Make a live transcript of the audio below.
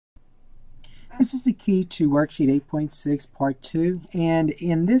This is the key to worksheet 8.6 part 2, and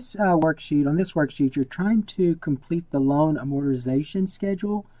in this worksheet you're trying to complete the loan amortization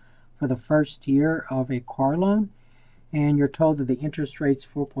schedule for the first year of a car loan, and you're told that the interest rate's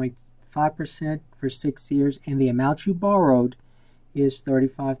 4.5% for 6 years and the amount you borrowed is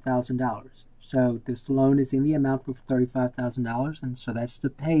 $35,000. So this loan is in the amount of $35,000, and so that's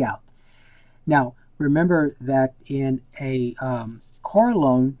the payout. Now remember that in a car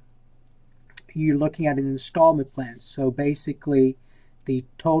loan you're looking at an installment plan. So basically the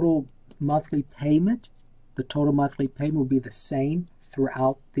total monthly payment will be the same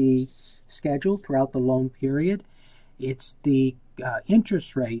throughout the schedule, throughout the loan period. It's the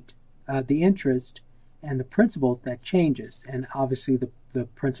interest rate, the interest and the principal that changes, and obviously the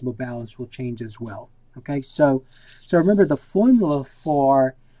principal balance will change as well. Okay, so remember the formula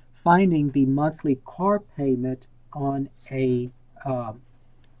for finding the monthly car payment on a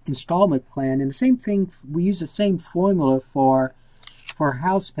installment plan, and the same thing, we use the same formula for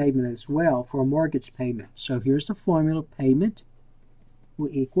house payment as well, for a mortgage payment. So here's the formula. Payment will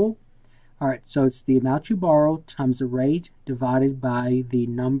equal, alright, so it's the amount you borrow times the rate divided by the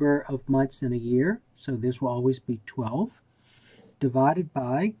number of months in a year. So this will always be 12 divided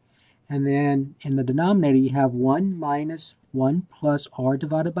by, and then in the denominator you have 1 minus 1 plus r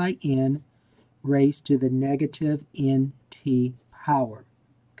divided by n raised to the negative nt power.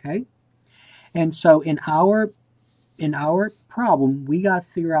 Okay, and so in our problem, we got to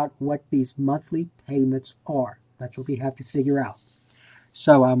figure out what these monthly payments are. That's what we have to figure out.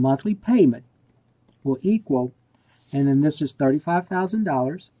 So our monthly payment will equal, and then this is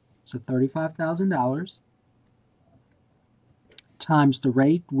 $35,000. So $35,000 times the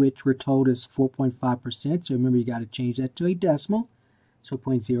rate, which we're told is 4.5%. So remember, you got to change that to a decimal. So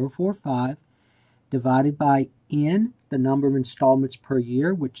 0.045 divided by n, the number of installments per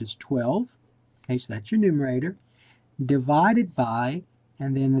year, which is 12. Okay, so that's your numerator. Divided by,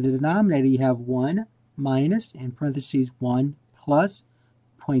 and then in the denominator you have 1 minus, in parentheses 1 plus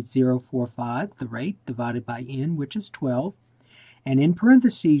 0.045, the rate, divided by n, which is 12. And in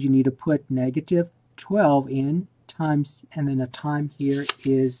parentheses you need to put negative 12 in times, and then the time here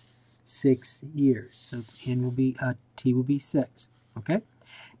is 6 years. So n will be, t will be 6. Okay?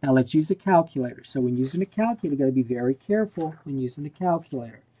 Now let's use the calculator. So when using a calculator, you've got to be very careful when using the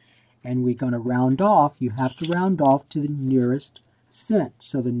calculator. And we're going to round off. You have to round off to the nearest cent,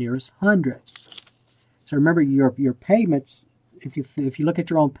 so the nearest hundred. So remember, your payments, if you look at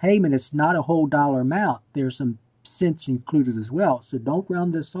your own payment, it's not a whole dollar amount. There's some cents included as well. So don't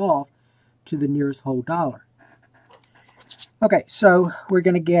round this off to the nearest whole dollar. Okay, so we're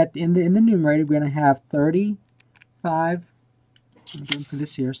going to get, in the numerator, we're going to have 35. I'm going for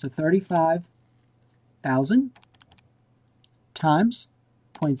this here. So 35,000 times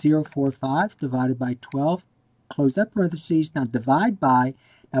 0.045 divided by 12. Close that parentheses. Now divide by.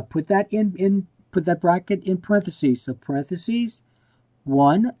 Now put that put that bracket in parentheses. So parentheses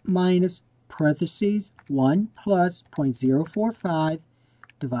 1 minus parentheses 1 plus 0.045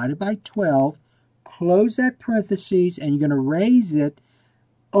 divided by 12. Close that parentheses, and you're going to raise it.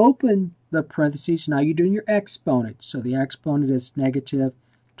 Open the parentheses. Now you're doing your exponent. So the exponent is negative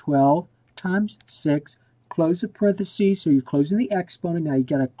 12 times 6. Close the parentheses. So you're closing the exponent. Now you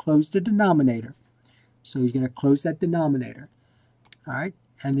got to close the denominator. So you're going to close that denominator. All right.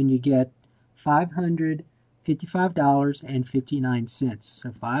 And then you get $555.59. So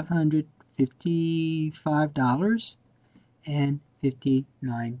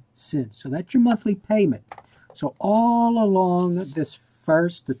 $555.59. So that's your monthly payment. So all along this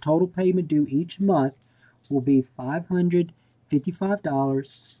the total payment due each month will be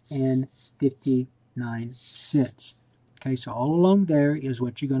 $555.59. Okay, so all along there is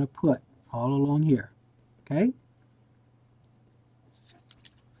what you're going to put, all along here. Okay?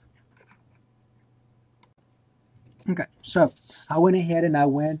 Okay, so I went ahead and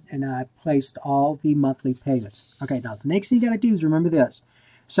I placed all the monthly payments. Okay, now the next thing you got to do is remember this.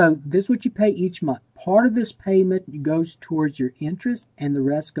 So this is what you pay each month. Part of this payment goes towards your interest, and the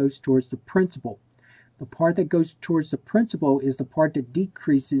rest goes towards the principal. The part that goes towards the principal is the part that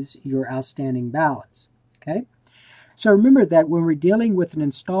decreases your outstanding balance. Okay? So remember that when we're dealing with an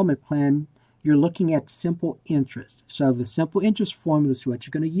installment plan, you're looking at simple interest. So the simple interest formula is what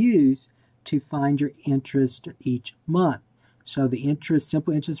you're going to use to find your interest each month. So the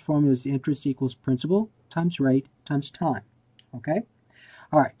simple interest formula is interest equals principal times rate times time. Okay?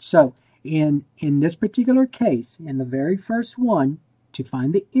 All right, so in this particular case, in the very first one, to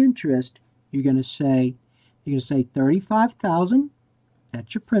find the interest, you're going to say 35,000.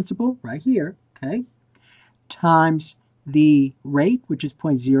 That's your principal right here, okay? Times the rate, which is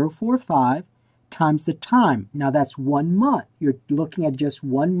 0.045. times the time. Now that's 1 month. You're looking at just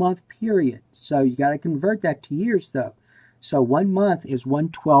 1 month period. So you got to convert that to years though. So 1 month is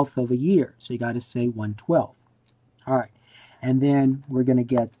 1/12 of a year. So you got to say 1/12. All right. And then we're going to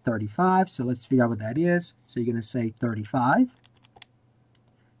get 35. So let's figure out what that is. So you're going to say 35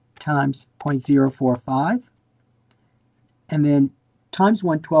 times 0.045. And then times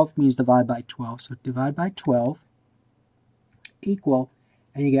 1/12 means divide by 12. So divide by 12 equal,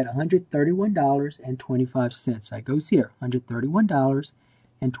 and you get $131.25. That goes here,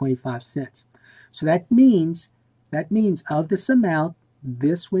 $131.25. So that means of this amount,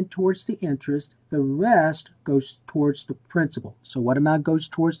 this went towards the interest, the rest goes towards the principal. So what amount goes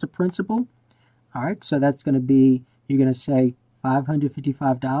towards the principal? All right, so that's going to be, you're going to say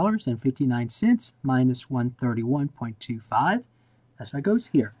 $555.59 minus 131.25. That's what goes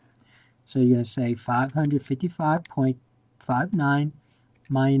here. So you're going to say 555.59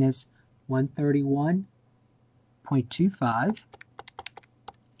 minus 131.25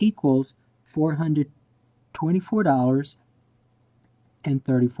 equals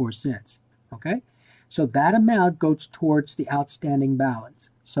 $424.34. Okay? So that amount goes towards the outstanding balance.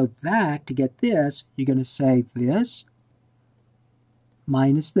 So that, to get this, you're going to say this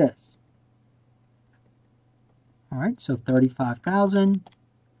minus this. All right, so $35,000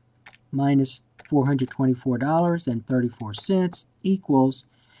 minus $424.34 equals,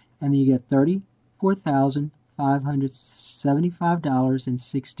 and then you get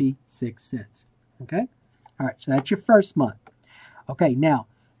 $34,575.66. Okay? All right, so that's your first month. Okay, now,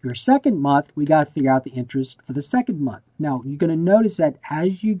 your second month, we got to figure out the interest for the second month. Now, you're going to notice that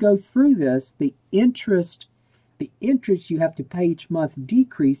as you go through this, the interest you have to pay each month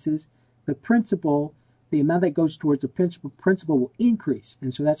decreases. The principal, the amount that goes towards the principal will increase.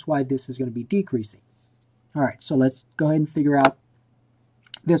 And so that's why this is going to be decreasing. All right, so let's go ahead and figure out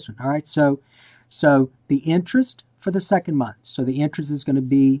this one. All right, so the interest for the second month. So the interest is going to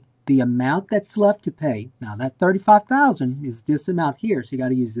be the amount that's left to pay. Now that $35,000 is this amount here, so you got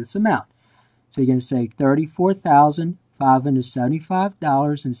to use this amount. So you're going to say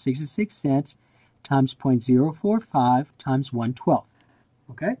 $34,575.66 times 0.045 times 1/12.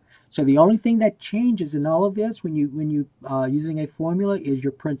 Okay, so the only thing that changes in all of this when you using a formula is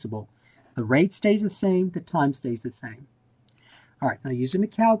your principal. The rate stays the same, the time stays the same. All right, now using the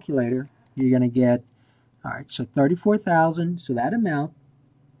calculator, you're going to get, all right, so 34,000, so that amount,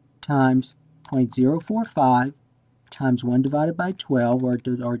 times 0.045 times 1 divided by 12, or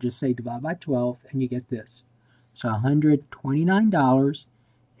just say divide by 12, and you get this. So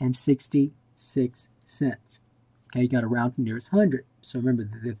 $129.66. Okay, you got to round to nearest 100. So remember,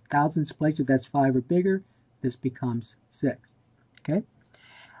 the thousands place, if that's 5 or bigger, this becomes 6. Okay?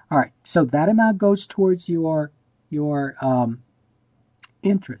 All right, so that amount goes towards your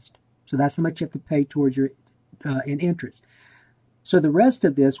interest. So that's how much you have to pay towards your in interest. So the rest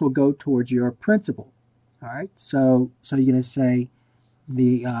of this will go towards your principal. All right, so you're going to say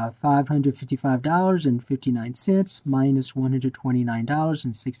the $555.59 minus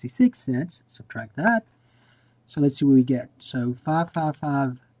 $129.66. Subtract that. So let's see what we get. So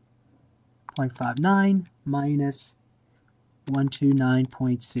 555.59 minus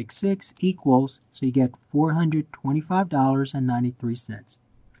 129.66 equals, so you get $425.93.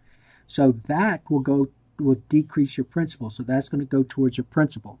 So that will decrease your principal. So that's going to go towards your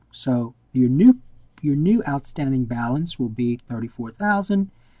principal. So your new outstanding balance will be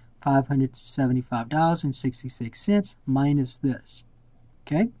 $34,575.66 minus this.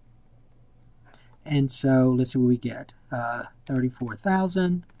 Okay? And so let's see what we get.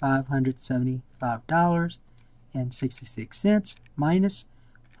 $34,575.66 minus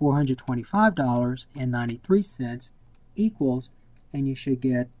 $425.93 equals, and you should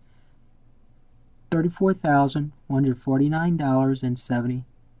get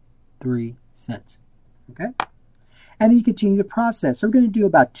 $34,149.73. Okay? And then you continue the process. So we're going to do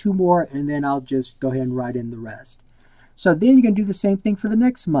about 2 more, and then I'll just go ahead and write in the rest. So then you're going to do the same thing for the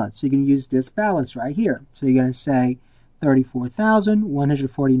next month. So you're going to use this balance right here. So you're going to say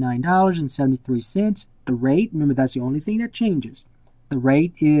 $34,149.73. The rate, remember that's the only thing that changes. The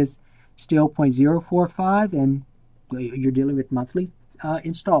rate is still 0.045, and you're dealing with monthly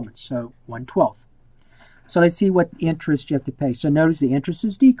installments, so 1/12. So let's see what interest you have to pay. So notice the interest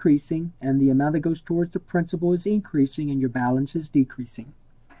is decreasing, and the amount that goes towards the principal is increasing, and your balance is decreasing.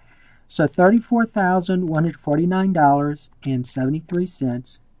 So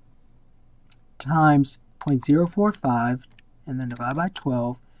 $34,149.73 times 0.045, and then divide by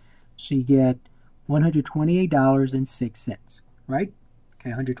 12, so you get $128.06, right?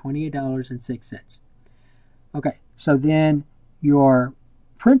 Okay, $128.06. Okay, so then your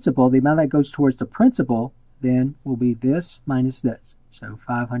principal, the amount that goes towards the principal, then will be this minus this. So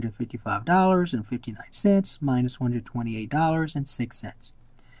 $555.59 minus $128.06.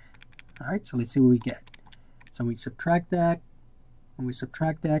 All right, so let's see what we get. So we subtract that. When we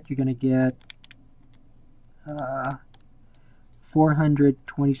subtract that, you're going to get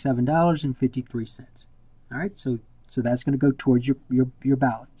 $427.53. All right, so that's going to go towards your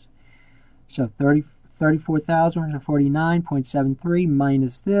balance. So 34,149.73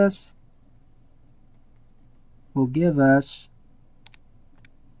 minus this will give us,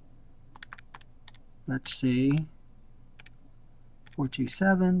 let's see,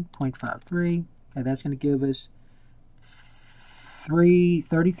 427.53. Okay, that's going to give us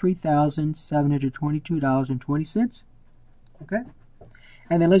 $33,722.20. Okay,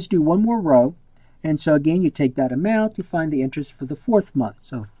 and then let's do one more row. And so again, you take that amount to find the interest for the fourth month.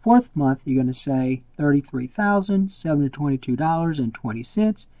 So fourth month, you're going to say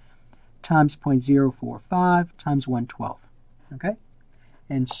 $33,722.20 times 0.045 times 1/12. Okay,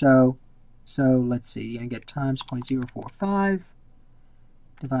 and so let's see, you're going to get times 0.045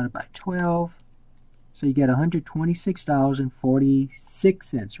 divided by 12. So you get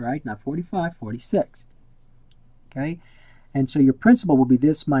 $126.46, right? Not 45, 46. Okay, and so your principal will be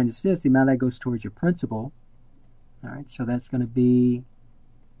this minus this, the amount that goes towards your principal. All right, so that's going to be,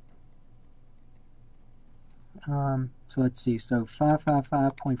 so let's see, so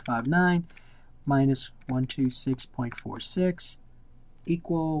 555.59 minus 126.46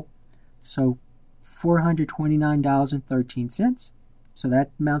 equal, so $429.13. So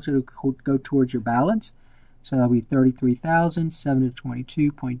that amount's going to go towards your balance. So that'll be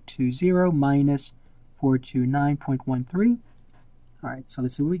 33,722.20 minus 429.13. All right, so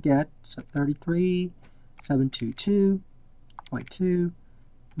let's see what we get. So 33,722.2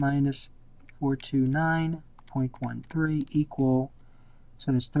 minus 429.13 equal,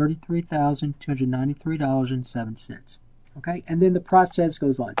 so there's $33,293.07. Okay, and then the process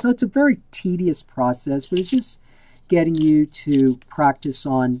goes on. So it's a very tedious process, but it's just getting you to practice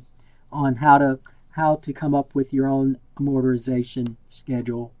on how to come up with your own amortization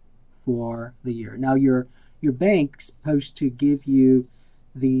schedule for the year. Now your bank's supposed to give you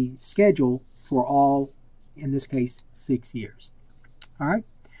the schedule for all, in this case, 6 years. All right.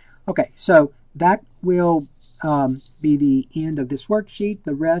 Okay, so that will be the end of this worksheet.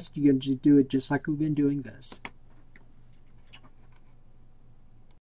 The rest, you're going to do it just like we've been doing this.